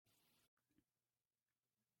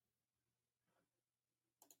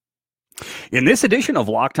In this edition of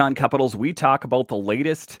Locked On Capitals, we talk about the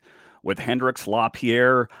latest with Hendrix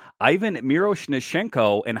Lapierre, Ivan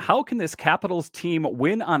Miroshnichenko, and how can this Capitals team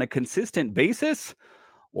win on a consistent basis?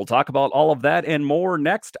 We'll talk about all of that and more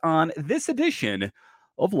next on this edition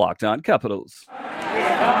of Locked On Capitals.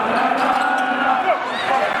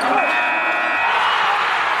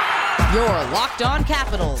 You're Locked On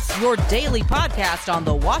Capitals, your daily podcast on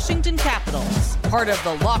the Washington Capitals. Part of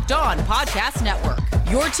the Locked On Podcast Network,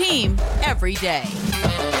 your team every day.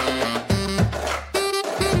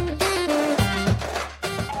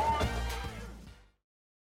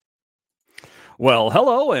 Well,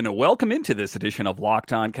 hello and welcome into this edition of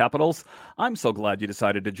Locked On Capitals. I'm so glad you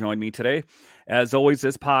decided to join me today. As always,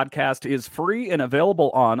 this podcast is free and available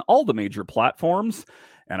on all the major platforms.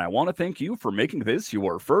 And I want to thank you for making this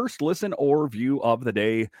your first listen or view of the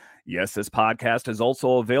day. Yes, this podcast is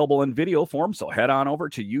also available in video form, so head on over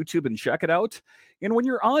to YouTube and check it out. And when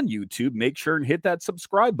you're on YouTube, make sure and hit that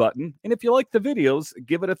subscribe button. And if you like the videos,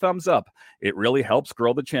 give it a thumbs up. It really helps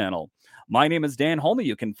grow the channel. My name is Dan Holme.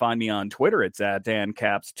 You can find me on Twitter. It's at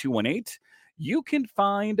DanCaps218. You can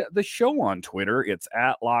find the show on Twitter. It's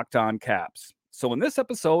at Locked On Caps. So in this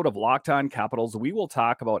episode of Locked On Capitals, we will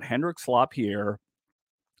talk about Hendrix Lapierre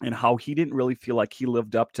and how he didn't really feel like he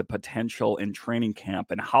lived up to potential in training camp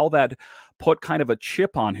and how that put kind of a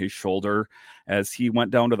chip on his shoulder as he went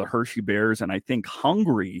down to the Hershey Bears and I think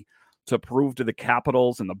hungry to prove to the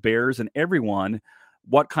Capitals and the Bears and everyone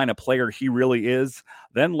what kind of player he really is.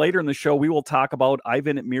 Then later in the show, we will talk about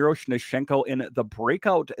Ivan Miroshnichenko in the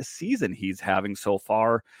breakout season he's having so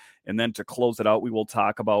far. And then to close it out, we will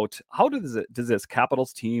talk about how does this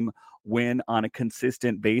Capitals team win on a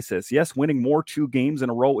consistent basis. Yes, winning more 2 games in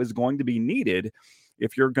a row is going to be needed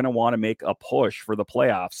if you're going to want to make a push for the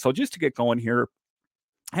playoffs. So just to get going here,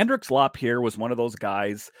 Hendrix Lapierre was one of those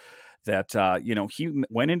guys that, he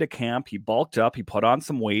went into camp, he bulked up, he put on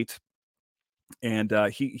some weight, and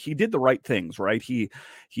he did the right things, right? He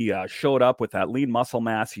showed up with that lean muscle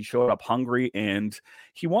mass. He showed up hungry, and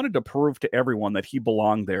he wanted to prove to everyone that he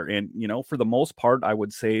belonged there. And, for the most part, I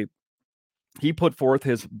would say he put forth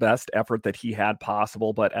his best effort that he had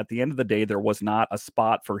possible. But at the end of the day, there was not a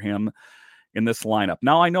spot for him in this lineup.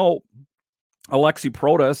 Now, I know Alexi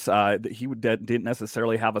Protas, he didn't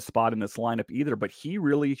necessarily have a spot in this lineup either, but he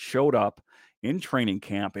really showed up in training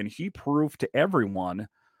camp, and he proved to everyone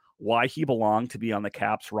why he belonged to be on the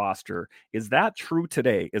Caps roster. Is that true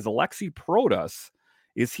today? Is Alexi Protas,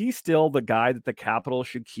 is he still the guy that the Capitals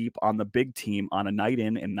should keep on the big team on a night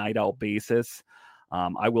in and night out basis?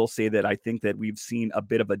 I will say that I think that we've seen a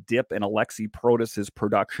bit of a dip in Alexi Protas's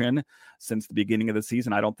production since the beginning of the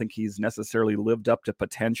season. I don't think he's necessarily lived up to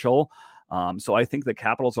potential. So I think the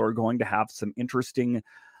Capitals are going to have some interesting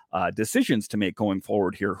decisions to make going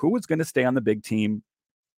forward here. Who is going to stay on the big team?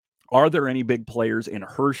 Are there any big players in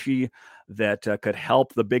Hershey that could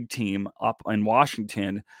help the big team up in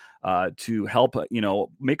Washington to help,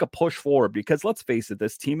 make a push forward? Because let's face it,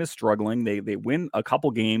 this team is struggling. They win a couple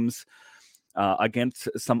games against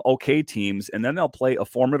some okay teams, and then they'll play a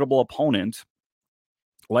formidable opponent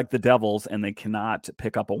like the Devils, and they cannot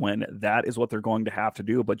pick up a win. That is what they're going to have to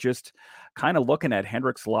do. But just kind of looking at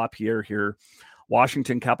Hendrix Lapierre here,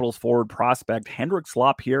 Washington Capitals forward prospect Hendrix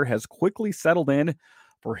Lapierre has quickly settled in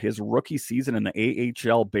for his rookie season in the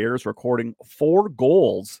AHL Bears, recording 4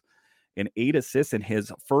 goals and 8 assists in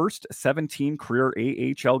his first 17 career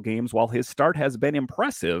AHL games. While his start has been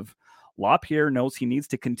impressive, Lapierre knows he needs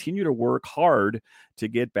to continue to work hard to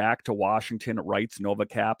get back to Washington, writes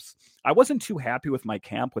NovaCaps. I wasn't too happy with my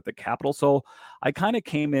camp with the Capitals, so I kind of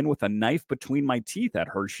came in with a knife between my teeth at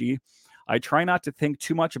Hershey. I try not to think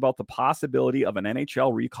too much about the possibility of an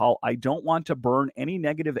NHL recall. I don't want to burn any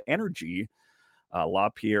negative energy,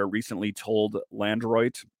 Lapierre recently told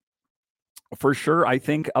Landroit. For sure, I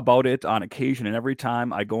think about it on occasion, and every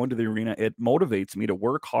time I go into the arena, it motivates me to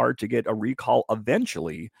work hard to get a recall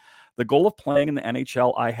eventually. The goal of playing in the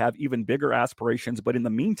NHL, I have even bigger aspirations, but in the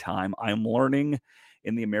meantime, I'm learning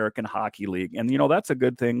in the American Hockey League. And, that's a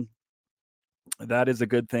good thing. That is a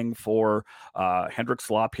good thing for Hendrix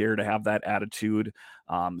Lapierre to have that attitude.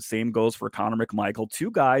 Same goes for Connor McMichael,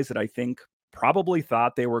 2 guys that I think probably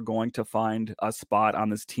thought they were going to find a spot on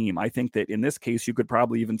this team. I think that in this case, you could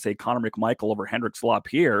probably even say Connor McMichael over Hendrix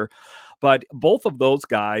Lapierre, but both of those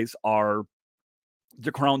guys are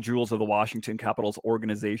the crown jewels of the Washington Capitals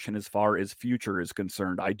organization as far as future is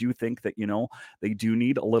concerned. I do think that, they do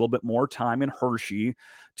need a little bit more time in Hershey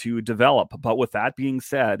to develop. But with that being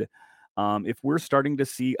said, if we're starting to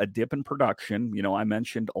see a dip in production, I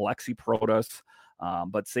mentioned Alexi Protas,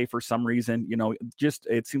 But say for some reason,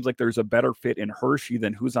 it seems like there's a better fit in Hershey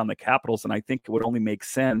than who's on the Capitals. And I think it would only make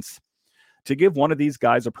sense to give one of these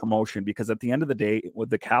guys a promotion, because at the end of the day,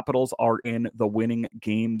 the Capitals are in the winning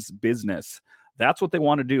games business. That's what they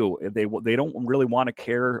want to do. They don't really want to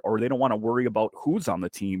care, or they don't want to worry about who's on the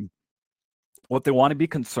team. What they want to be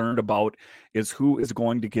concerned about is who is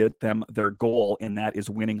going to get them their goal, and that is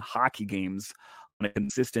winning hockey games on a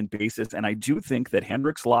consistent basis. And I do think that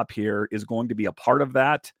Hendrix Lapierre is going to be a part of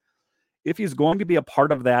that. If he's going to be a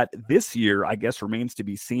part of that this year, I guess remains to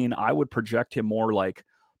be seen. I would project him more like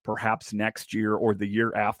perhaps next year or the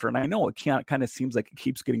year after. And I know it kind of seems like it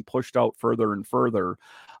keeps getting pushed out further and further.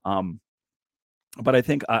 But I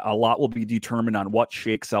think a lot will be determined on what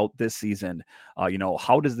shakes out this season.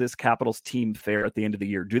 How does this Capitals team fare at the end of the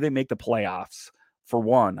year? Do they make the playoffs? For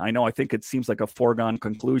one, I think it seems like a foregone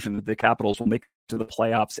conclusion that the Capitals will make it to the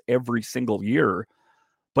playoffs every single year.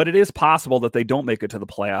 But it is possible that they don't make it to the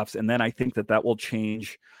playoffs. And then I think that will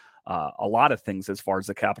change a lot of things as far as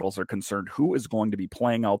the Capitals are concerned. Who is going to be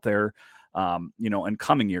playing out there, in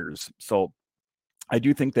coming years? So I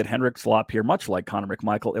do think that Hendrix Lapierre, much like Connor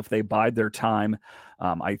McMichael, if they bide their time,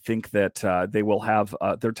 I think that they will have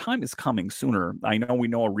their time is coming sooner. We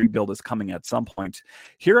know a rebuild is coming at some point.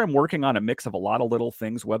 Here I'm working on a mix of a lot of little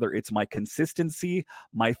things, whether it's my consistency,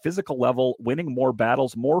 my physical level, winning more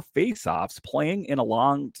battles, more face-offs, playing in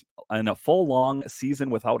a full long season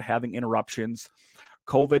without having interruptions,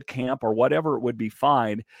 COVID camp or whatever it would be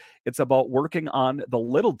fine. It's about working on the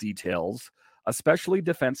little details, especially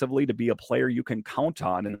defensively, to be a player you can count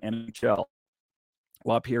on in NHL.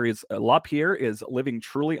 Lapierre is living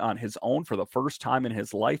truly on his own for the first time in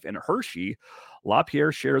his life in Hershey.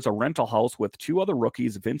 Lapierre shares a rental house with two other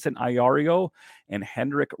rookies, Vincent Iorio and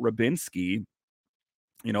Henrik Rubinski.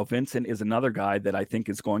 Vincent is another guy that I think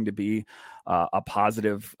is going to be a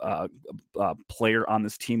positive player on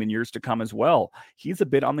this team in years to come as well. He's a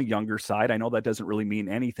bit on the younger side. I know that doesn't really mean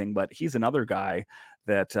anything, but he's another guy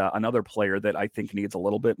another player that I think needs a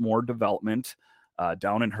little bit more development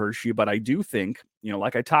down in Hershey. But I do think,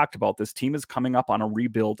 like I talked about, this team is coming up on a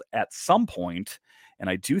rebuild at some point, and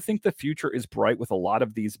I do think the future is bright with a lot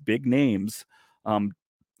of these big names, down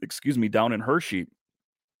in Hershey.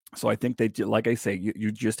 So I think like I say,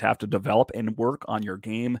 you just have to develop and work on your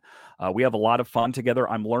game. We have a lot of fun together.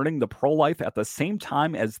 I'm learning the pro life at the same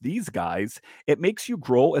time as these guys. It makes you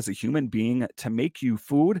grow as a human being, to make you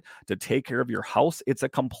food, to take care of your house. It's a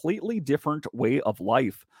completely different way of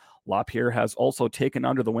life. Lapierre has also taken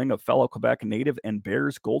under the wing of fellow Quebec native and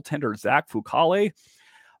Bears goaltender Zach Fucale.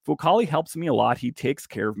 Fucale helps me a lot. He takes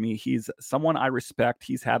care of me. He's someone I respect.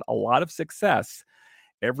 He's had a lot of success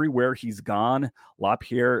everywhere he's gone.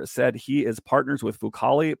 Lapierre said he is partners with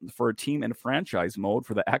Fucale for a team in franchise mode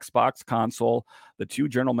for the Xbox console. The two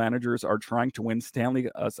general managers are trying to win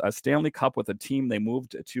a Stanley Cup with a team they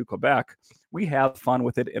moved to Quebec. We have fun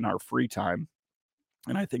with it in our free time.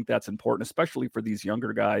 And I think that's important, especially for these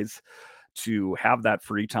younger guys, to have that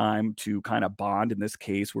free time to kind of bond. In this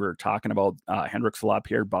case, we're talking about Hendrix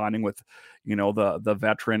Lapierre bonding with, the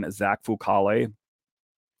veteran Zach Fucale.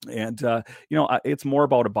 And, it's more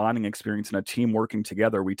about a bonding experience and a team working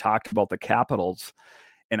together. We talked about the Capitals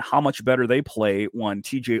and how much better they play when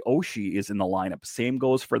TJ Oshie is in the lineup. Same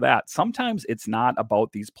goes for that. Sometimes it's not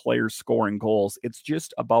about these players scoring goals. It's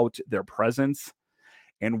just about their presence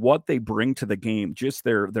and what they bring to the game, just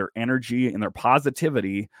their energy and their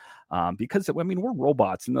positivity. Because we're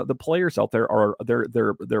robots, and the players out there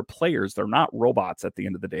they're players. They're not robots at the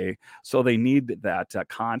end of the day. So they need that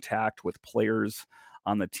contact with players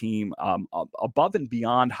on the team, above and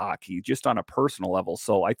beyond hockey, just on a personal level.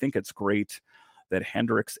 So I think it's great that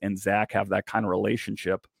Hendrix and Zach have that kind of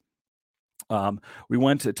relationship. We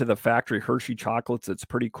went to the factory, Hershey Chocolates. It's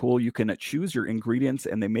pretty cool. You can choose your ingredients,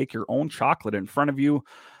 and they make your own chocolate in front of you.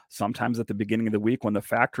 Sometimes at the beginning of the week when the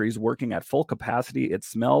factory is working at full capacity, it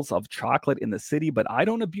smells of chocolate in the city, but I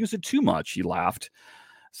don't abuse it too much, he laughed.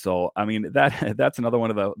 So, that's another one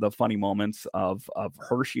of the funny moments of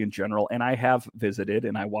Hershey in general. And I have visited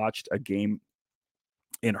and I watched a game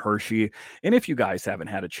in Hershey. And if you guys haven't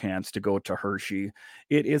had a chance to go to Hershey,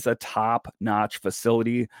 it is a top-notch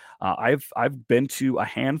facility. I've been to a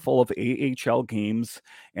handful of AHL games,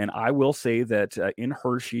 and I will say that in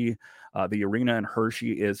Hershey, the arena in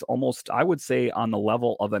Hershey is almost, I would say, on the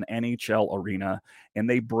level of an NHL arena, and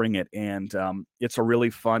they bring it. And it's a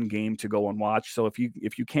really fun game to go and watch. So if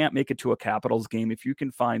you can't make it to a Capitals game, if you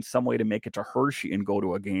can find some way to make it to Hershey and go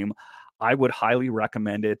to a game, I would highly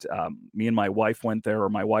recommend it. Me and my wife went there, or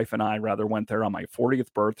my wife and I rather went there on my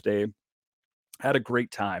 40th birthday. Had a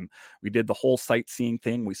great time. We did the whole sightseeing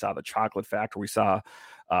thing. We saw the chocolate factory. We saw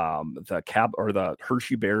the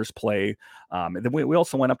Hershey Bears play. And then we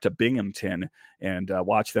also went up to Binghamton and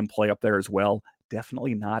watched them play up there as well.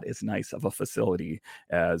 definitely not as nice of a facility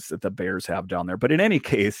as the Bears have down there. But in any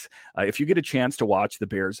case, if you get a chance to watch the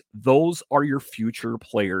Bears, those are your future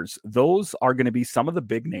players. Those are going to be some of the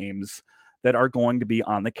big names that are going to be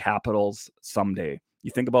on the Capitals someday.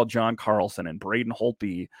 You think about John Carlson and Braden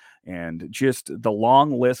Holtby and just the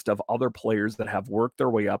long list of other players that have worked their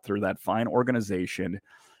way up through that fine organization.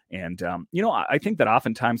 And, I think that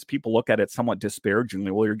oftentimes people look at it somewhat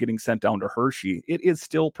disparagingly. Well, you're getting sent down to Hershey. It is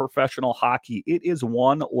still professional hockey. It is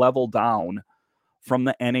one level down from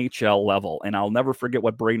the NHL level. And I'll never forget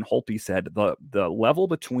what Braden Holtby said. The level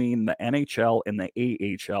between the NHL and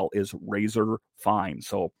the AHL is razor fine.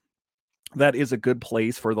 So that is a good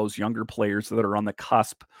place for those younger players that are on the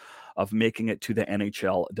cusp of making it to the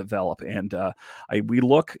NHL develop. And we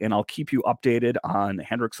look, and I'll keep you updated on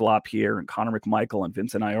Hendrix Lapierre and Connor McMichael and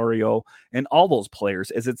Vincent Iorio and all those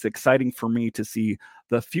players, as it's exciting for me to see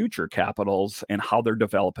the future Capitals and how they're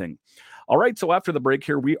developing. All right, so after the break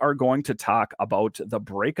here, we are going to talk about the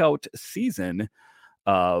breakout season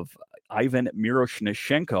of Ivan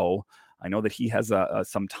Miroshnichenko. I know that he has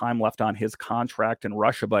some time left on his contract in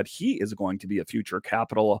Russia, but he is going to be a future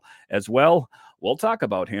Capital as well. We'll talk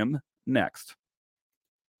about him next.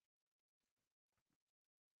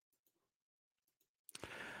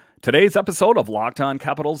 Today's episode of Locked On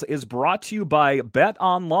Capitals is brought to you by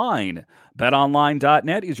BetOnline.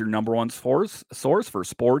 BetOnline.net is your number one source for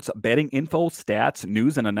sports betting info, stats,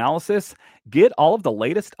 news, and analysis. Get all of the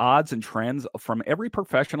latest odds and trends from every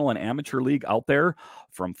professional and amateur league out there.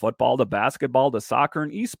 From football to basketball to soccer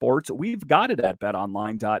and esports, we've got it at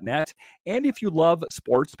BetOnline.net. And if you love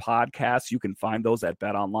sports podcasts, you can find those at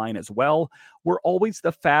BetOnline as well. We're always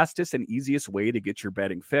the fastest and easiest way to get your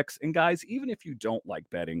betting fix. And guys, even if you don't like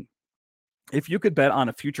betting, if you could bet on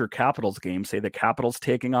a future Capitals game, say the Capitals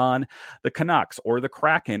taking on the Canucks or the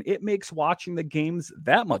Kraken, it makes watching the games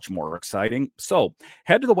that much more exciting. So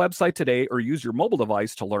head to the website today or use your mobile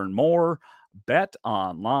device to learn more. Bet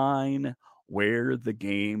online, where the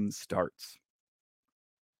game starts.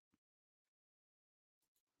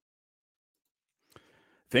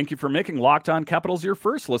 Thank you for making Locked On Capitals your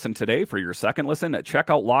first listen today. For your second listen, check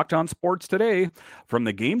out Locked On Sports Today. From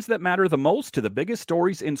the games that matter the most to the biggest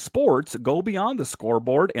stories in sports, go beyond the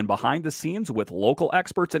scoreboard and behind the scenes with local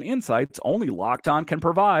experts and insights only Locked On can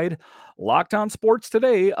provide. Locked On Sports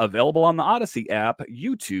Today, available on the Odyssey app,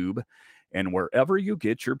 YouTube, and wherever you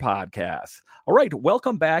get your podcasts. All right,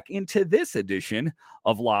 welcome back into this edition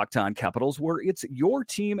of Locked On Capitals, where it's your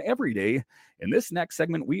team every day. In this next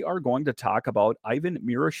segment, we are going to talk about Ivan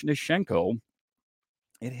Miroshnichenko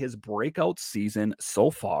in his breakout season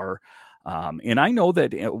so far. And I know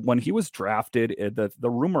that when he was drafted, the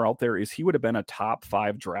rumor out there is he would have been a top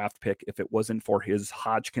 5 draft pick if it wasn't for his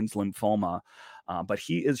Hodgkin's lymphoma. But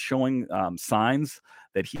he is showing signs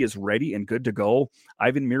that he is ready and good to go.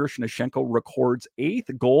 Ivan Miroshnichenko records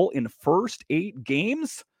 8th goal in first 8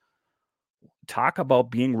 games. Talk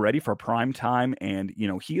about being ready for prime time. And,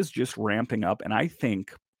 he is just ramping up. And I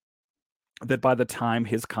think that by the time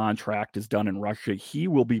his contract is done in Russia, he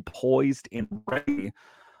will be poised and ready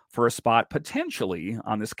for a spot potentially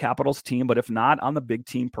on this Capitals team, but if not on the big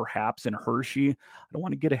team, perhaps in Hershey. I don't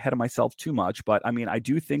want to get ahead of myself too much, but I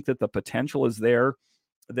do think that the potential is there,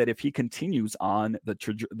 that if he continues on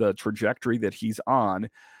the trajectory that he's on,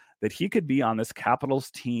 that he could be on this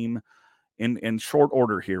Capitals team in short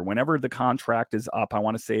order here. Whenever the contract is up, I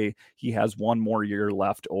want to say he has one more year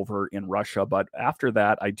left over in Russia, but after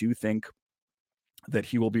that, I do think that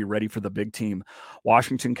he will be ready for the big team.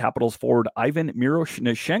 Washington Capitals forward Ivan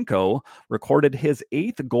Miroshnichenko recorded his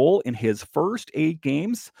 8th goal in his first 8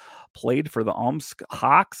 games, played for the Omsk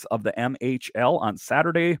Hawks of the MHL on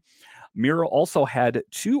Saturday. Miro also had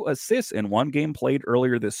 2 assists in one game played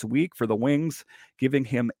earlier this week for the Wings, giving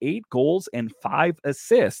him 8 goals and 5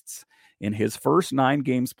 assists in his first 9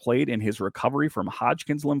 games played in his recovery from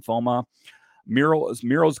Hodgkin's lymphoma.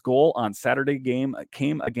 Miro's goal on Saturday game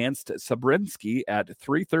came against Sabrinsky at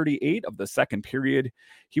 3:38 of the second period.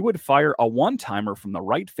 He would fire a one-timer from the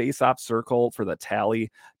right face-off circle for the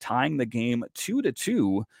tally, tying the game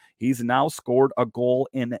 2-2. He's now scored a goal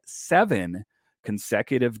in 7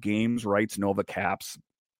 consecutive games, writes Nova Caps.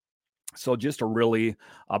 So just a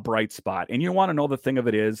bright spot. And you want to know the thing of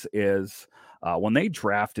it is when they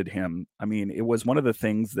drafted him, it was one of the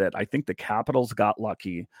things that I think the Capitals got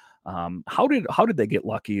lucky. How did they get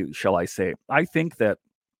lucky, shall I say? I think that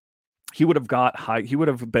he would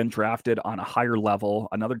have been drafted on a higher level.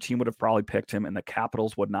 Another team would have probably picked him, and the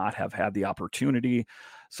Capitals would not have had the opportunity.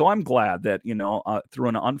 So I'm glad that, through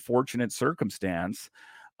an unfortunate circumstance,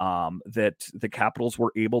 that the Capitals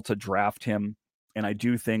were able to draft him And I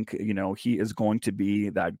do think, he is going to be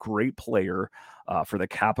that great player for the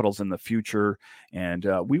Capitals in the future. And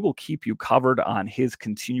we will keep you covered on his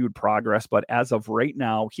continued progress. But as of right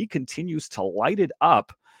now, he continues to light it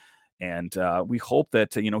up. And we hope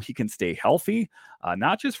that, he can stay healthy,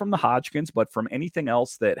 not just from the Hodgkins, but from anything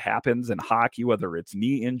else that happens in hockey, whether it's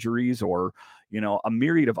knee injuries or, a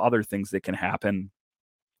myriad of other things that can happen.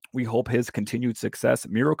 We hope his continued success.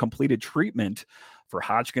 Miro completed treatment for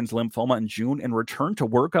Hodgkin's lymphoma in June and returned to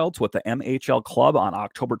workouts with the MHL club on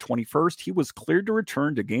October 21st. He was cleared to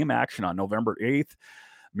return to game action on November 8th.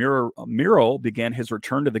 Miro began his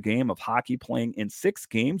return to the game of hockey playing in 6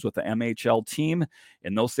 games with the MHL team.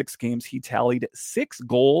 In those 6 games, he tallied 6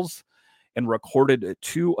 goals and recorded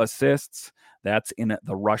 2 assists. That's in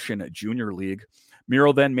the Russian Junior League.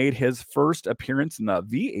 Miro then made his first appearance in the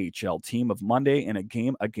VHL team of Monday in a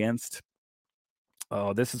game against,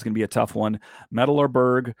 this is going to be a tough one,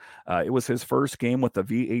 Metalurg. It was his first game with the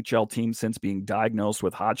VHL team since being diagnosed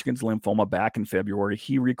with Hodgkin's lymphoma back in February.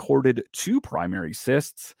 He recorded 2 primary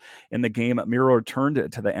assists. In the game, Miro returned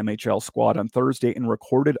to the MHL squad on Thursday and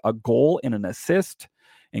recorded a goal and an assist.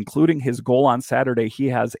 Including his goal on Saturday, he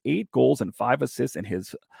has 8 goals and 5 assists in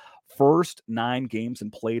his first 9 games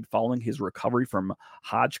and played following his recovery from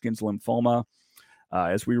Hodgkin's lymphoma.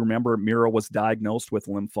 As we remember, Miro was diagnosed with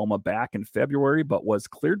lymphoma back in February, but was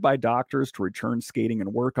cleared by doctors to return skating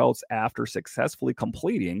and workouts after successfully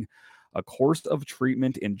completing a course of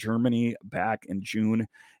treatment in Germany back in June.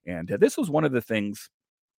 And this was one of the things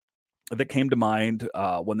that came to mind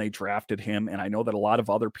when they drafted him. And I know that a lot of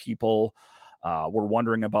other people were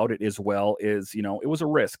wondering about it as well. Is, it was a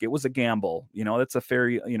risk. It was a gamble. It's a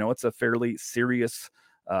fairly serious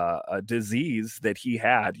disease that he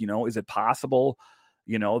had. Is it possible,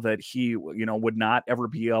 that he, would not ever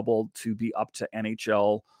be able to be up to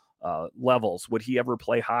NHL levels? Would he ever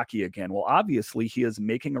play hockey again? Well, obviously he is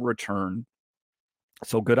making a return.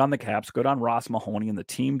 So good on the Caps, good on Ross Mahoney and the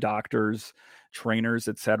team doctors, trainers,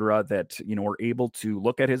 etc., that, were able to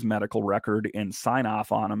look at his medical record and sign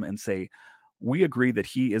off on him and say, we agree that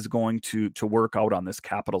he is going to work out on this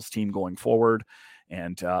Capitals team going forward.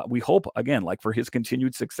 And we hope, again, for his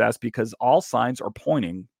continued success, because all signs are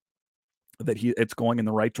pointing that it's going in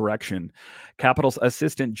the right direction. Capitals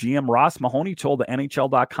assistant GM Ross Mahoney told the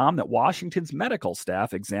NHL.com that Washington's medical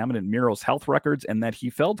staff examined Miro's health records and that he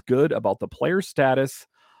felt good about the player's status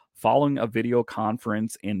following a video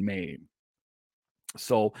conference in May.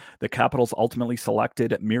 So the Capitals ultimately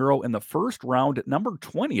selected Miro in the first round at number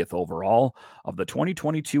 20th overall of the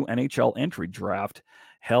 2022 NHL entry draft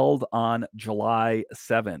held on July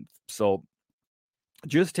 7th. So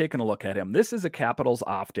just taking a look at him, this is a Capitals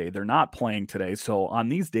off day. They're not playing today. So on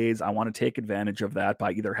these days, I want to take advantage of that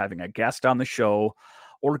by either having a guest on the show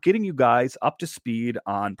or getting you guys up to speed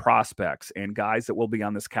on prospects and guys that will be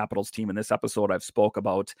on this Capitals team. In this episode, I've spoke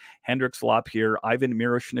about Hendrik Lapierre, Ivan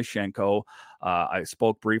Miroshnichenko. I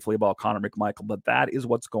spoke briefly about Connor McMichael, but that is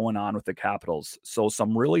what's going on with the Capitals. So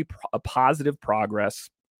some really positive progress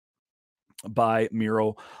by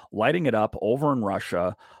Miro, lighting it up over in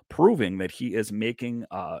Russia, proving that he is making,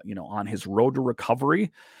 on his road to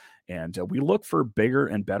recovery. And we look for bigger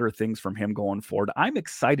and better things from him going forward. I'm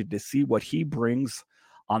excited to see what he brings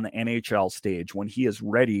on the NHL stage when he is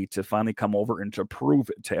ready to finally come over and to prove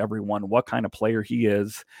to everyone what kind of player he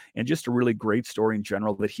is. And just a really great story in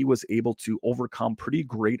general that he was able to overcome pretty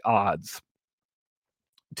great odds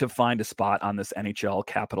to find a spot on this NHL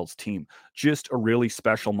Capitals team. Just a really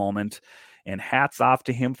special moment. And hats off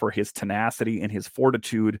to him for his tenacity and his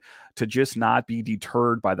fortitude to just not be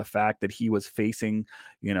deterred by the fact that he was facing,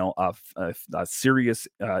 a serious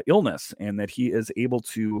illness, and that he is able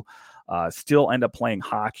to still end up playing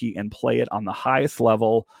hockey and play it on the highest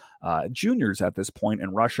level, juniors at this point in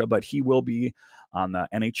Russia, but he will be on the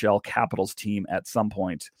NHL Capitals team at some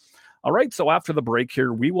point. All right, so after the break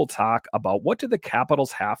here, we will talk about what do the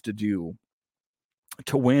Capitals have to do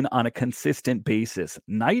to win on a consistent basis,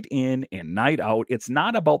 night in and night out. It's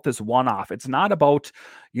not about this one-off. It's not about,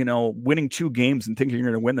 winning 2 games and thinking you're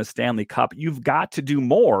going to win the Stanley Cup. You've got to do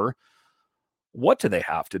more. What do they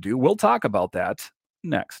have to do? We'll talk about that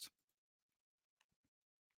next.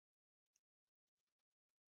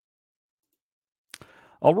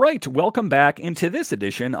 All right, welcome back into this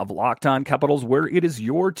edition of Locked On Capitals, where it is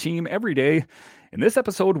your team every day. In this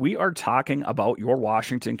episode, we are talking about your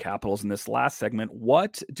Washington Capitals. In this last segment,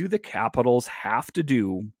 what do the Capitals have to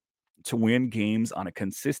do to win games on a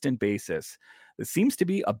consistent basis? This seems to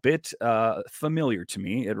be a bit familiar to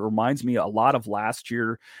me. It reminds me a lot of last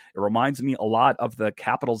year. It reminds me a lot of the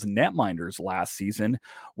Capitals netminders last season,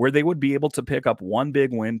 where they would be able to pick up one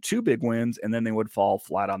big win, two big wins, and then they would fall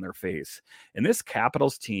flat on their face. And this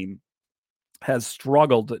Capitals team has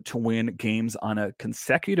struggled to win games on a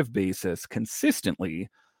consecutive basis consistently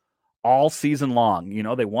all season long. You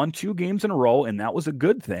know, they won 2 games in a row, and that was a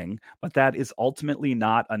good thing, but that is ultimately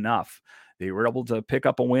not enough. They were able to pick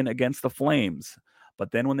up a win against the Flames, but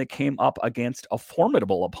then when they came up against a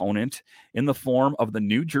formidable opponent in the form of the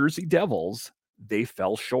New Jersey Devils, they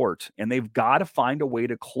fell short, and they've got to find a way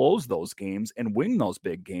to close those games and win those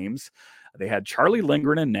big games. They had Charlie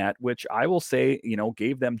Lindgren in net, which I will say, you know,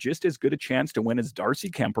 gave them just as good a chance to win as Darcy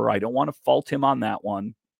Kemper. I don't want to fault him on that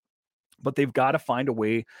one, but they've got to find a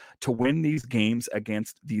way to win these games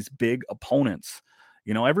against these big opponents.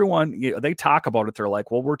 You know, everyone, they talk about it. They're like,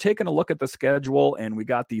 well, we're taking a look at the schedule and we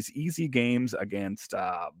got these easy games against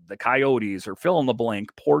the Coyotes or fill in the blank,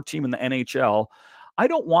 poor team in the NHL. I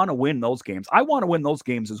don't want to win those games. I want to win those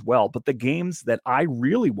games as well. But the games that I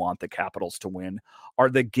really want the Capitals to win are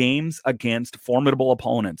the games against formidable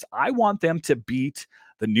opponents. I want them to beat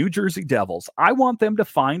the New Jersey Devils. I want them to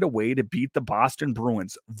find a way to beat the Boston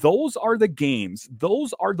Bruins. Those are the games.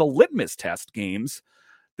 Those are the litmus test games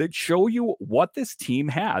that show you what this team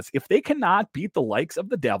has. If they cannot beat the likes of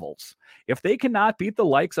the Devils, if they cannot beat the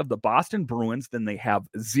likes of the Boston Bruins, then they have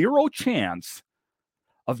zero chance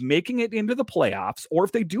of making it into the playoffs. Or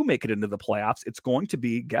if they do make it into the playoffs, it's going to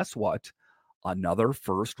be, guess what? Another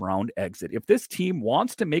first round exit. If this team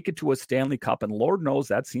wants to make it to a Stanley Cup, and Lord knows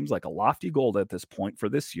that seems like a lofty goal at this point for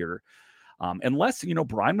this year, unless, you know,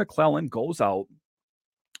 Brian McClellan goes out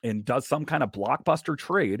and does some kind of blockbuster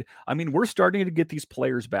trade. I mean, we're starting to get these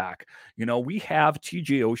players back. You know, we have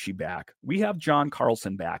TJ Oshie back. We have John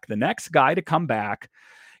Carlson back. The next guy to come back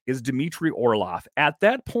is Dmitry Orlov. At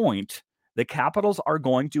that point, the Capitals are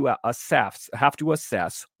going to have to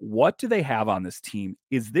assess what do they have on this team.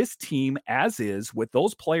 Is this team, as is, with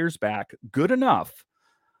those players back, good enough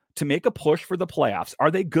to make a push for the playoffs? Are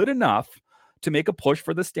they good enough to make a push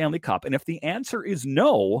for the Stanley Cup? And if the answer is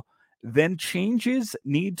no, then changes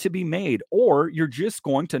need to be made, or you're just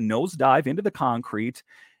going to nosedive into the concrete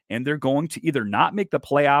and they're going to either not make the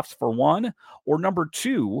playoffs for one, or number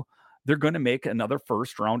two, they're going to make another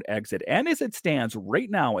first round exit. And as it stands right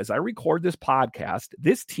now, as I record this podcast,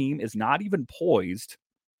 this team is not even poised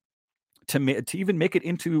to even make it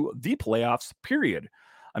into the playoffs, period.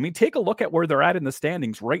 I mean, take a look at where they're at in the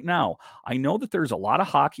standings right now. I know that there's a lot of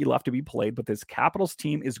hockey left to be played, but this Capitals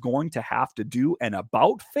team is going to have to do an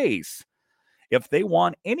about face if they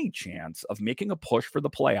want any chance of making a push for the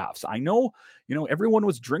playoffs. I know, you know, everyone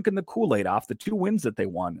was drinking the Kool-Aid off the 2 wins that they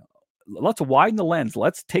won. Let's widen the lens.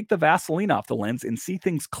 Let's take the Vaseline off the lens and see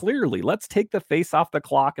things clearly. Let's take the face off the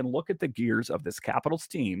clock and look at the gears of this Capitals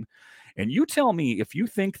team. And you tell me if you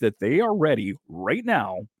think that they are ready right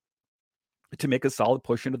now to make a solid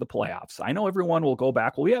push into the playoffs. I know everyone will go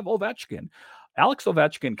back. Well, we have Ovechkin. Alex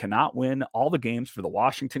Ovechkin cannot win all the games for the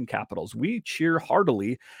Washington Capitals. We cheer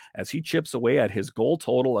heartily as he chips away at his goal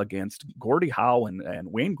total against Gordie Howe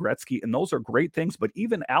and Wayne Gretzky, and those are great things. But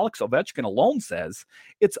even Alex Ovechkin alone says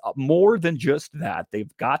it's more than just that.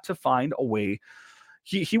 They've got to find a way.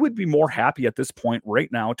 He would be more happy at this point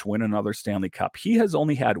right now to win another Stanley Cup. He has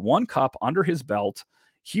only had 1 cup under his belt.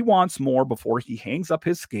 He wants more before he hangs up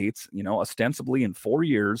his skates, you know, ostensibly in 4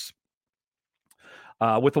 years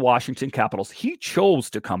with the Washington Capitals. He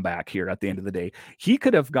chose to come back here at the end of the day. He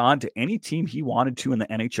could have gone to any team he wanted to in the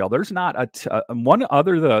NHL. There's not one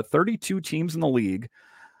other, the 32 teams in the league,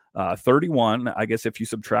 31, I guess, if you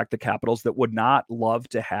subtract the Capitals, that would not love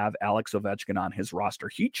to have Alex Ovechkin on his roster.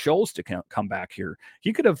 He chose to come back here.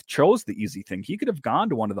 He could have chose the easy thing. He could have gone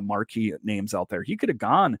to one of the marquee names out there. He could have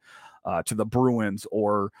gone to the Bruins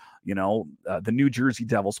or, you know, the New Jersey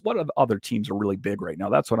Devils. What other teams are really big right now?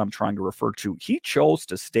 That's what I'm trying to refer to. He chose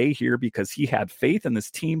to stay here because he had faith in this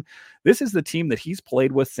team. This is the team that he's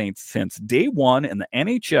played with since day one in the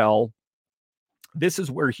NHL. This is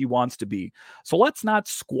where he wants to be. So let's not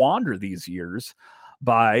squander these years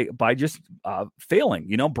by just failing.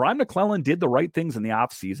 You know, Brian McClellan did the right things in the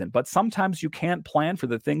offseason, but sometimes you can't plan for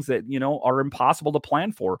the things that, you know, are impossible to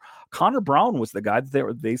plan for. Connor Brown was the guy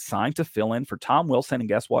that they signed to fill in for Tom Wilson, and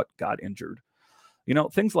guess what? Got injured. You know,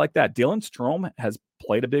 things like that. Dylan Strome has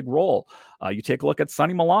played a big role. You take a look at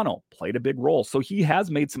Sonny Milano, played a big role. So he has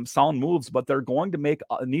made some sound moves, but they're going to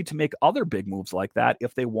need to make other big moves like that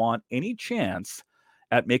if they want any chance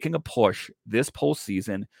at making a push this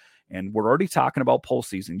postseason. And we're already talking about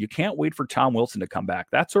postseason. You can't wait for Tom Wilson to come back.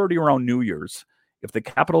 That's already around New Year's. If the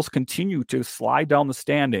Capitals continue to slide down the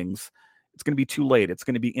standings It's going to be too late. It's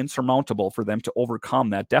going to be insurmountable for them to overcome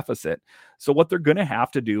that deficit. So what they're going to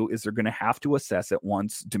have to do is they're going to have to assess it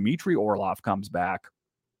once Dmitry Orlov comes back.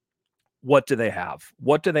 What do they have?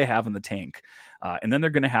 What do they have in the tank? And then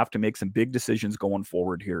they're going to have to make some big decisions going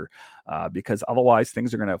forward here, because otherwise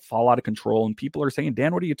things are going to fall out of control. And people are saying,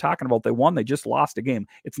 Dan, what are you talking about? They won. They just lost a game.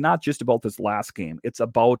 It's not just about this last game. It's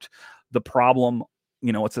about the problem.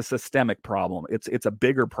 It's a systemic problem. It's a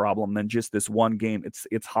bigger problem than just this one game.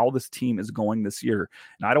 It's how this team is going this year.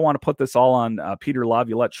 And I don't want to put this all on Peter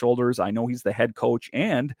Laviolette's shoulders. I know he's the head coach,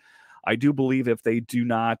 and I do believe if they do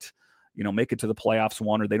not make it to the playoffs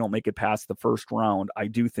or they don't make it past the first round, I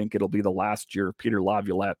do think it'll be the last year of Peter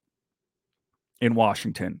Laviolette in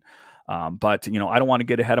Washington. But I don't want to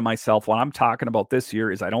get ahead of myself. What I'm talking about this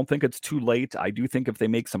year is I don't think it's too late. I do think if they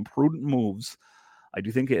make some prudent moves, I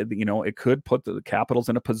do think it could put the Capitals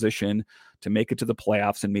in a position to make it to the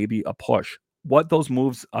playoffs and maybe a push. What those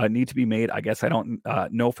moves need to be made, I guess I don't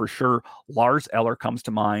know for sure. Lars Eller comes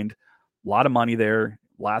to mind. A lot of money there.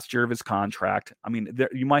 Last year of his contract. I mean,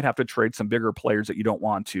 you might have to trade some bigger players that you don't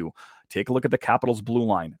want to. Take a look at the Capitals blue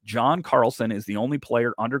line. John Carlson is the only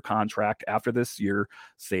player under contract after this year,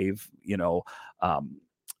 save,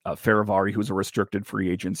 Faravari, who's a restricted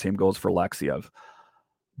free agent. Same goes for Lexiev.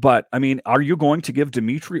 But, I mean, are you going to give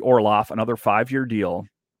Dmitry Orlov another 5-year deal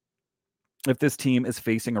if this team is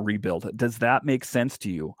facing a rebuild? Does that make sense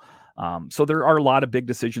to you? So there are a lot of big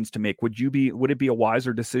decisions to make. Would it be a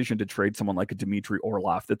wiser decision to trade someone like a Dmitry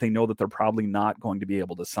Orlov that they know that they're probably not going to be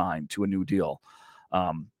able to sign to a new deal?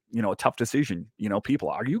 A tough decision. People,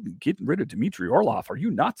 are you getting rid of Dmitry Orlov? Are you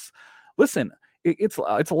nuts? Listen, it's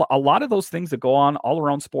a lot of those things that go on all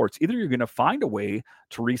around sports. Either you're going to find a way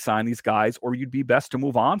to re-sign these guys, or you'd be best to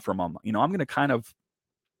move on from them. I'm going to kind of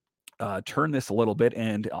turn this a little bit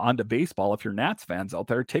and onto baseball. If you're Nats fans out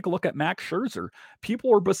there, take a look at Max Scherzer. People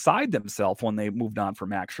were beside themselves when they moved on from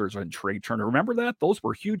Max Scherzer and Trey Turner. Remember that? Those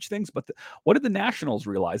were huge things. But what did the Nationals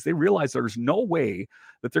realize? They realized there's no way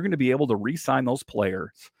that they're going to be able to re-sign those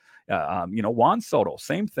players. Juan Soto,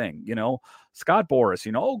 same thing. Scott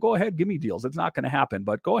Boras, go ahead, give me deals. It's not going to happen,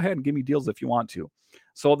 but go ahead and give me deals if you want to.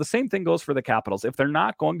 So the same thing goes for the Capitals. If they're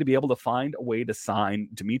not going to be able to find a way to sign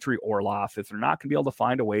Dmitry Orlov, if they're not going to be able to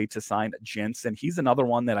find a way to sign Jensen, he's another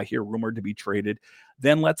one that I hear rumored to be traded,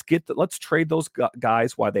 then let's trade those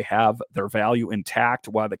guys while they have their value intact,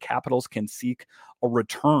 while the Capitals can seek a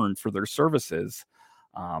return for their services.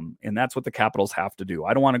 And that's what the Capitals have to do.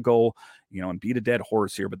 I don't want to go, and beat a dead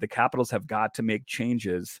horse here, but the Capitals have got to make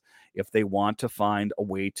changes if they want to find a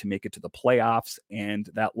way to make it to the playoffs. And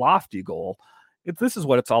that lofty goal, this is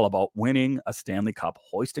what it's all about: winning a Stanley Cup,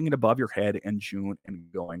 hoisting it above your head in June and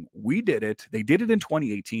going, we did it. They did it in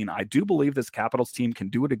 2018. I do believe this Capitals team can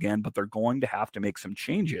do it again, but they're going to have to make some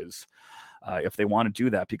changes if they want to do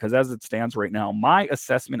that, because as it stands right now, my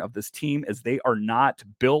assessment of this team is they are not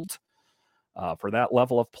built for that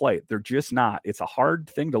level of play. They're just not. It's a hard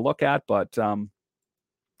thing to look at, but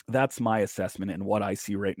that's my assessment and what I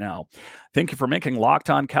see right now. Thank you for making Locked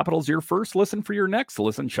On Capitals your first listen. For your next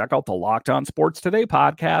listen, check out the Locked On Sports Today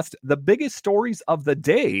podcast, the biggest stories of the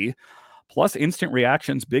day, plus instant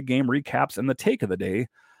reactions, big game recaps, and the take of the day,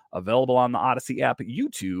 available on the Odyssey app,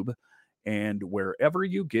 YouTube, and wherever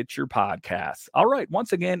you get your podcasts. All right,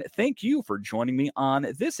 once again, thank you for joining me on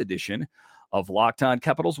this edition of Locked On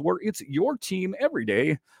Capitals, where it's your team every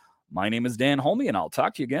day. My name is Dan Holme, and I'll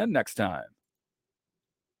talk to you again next time.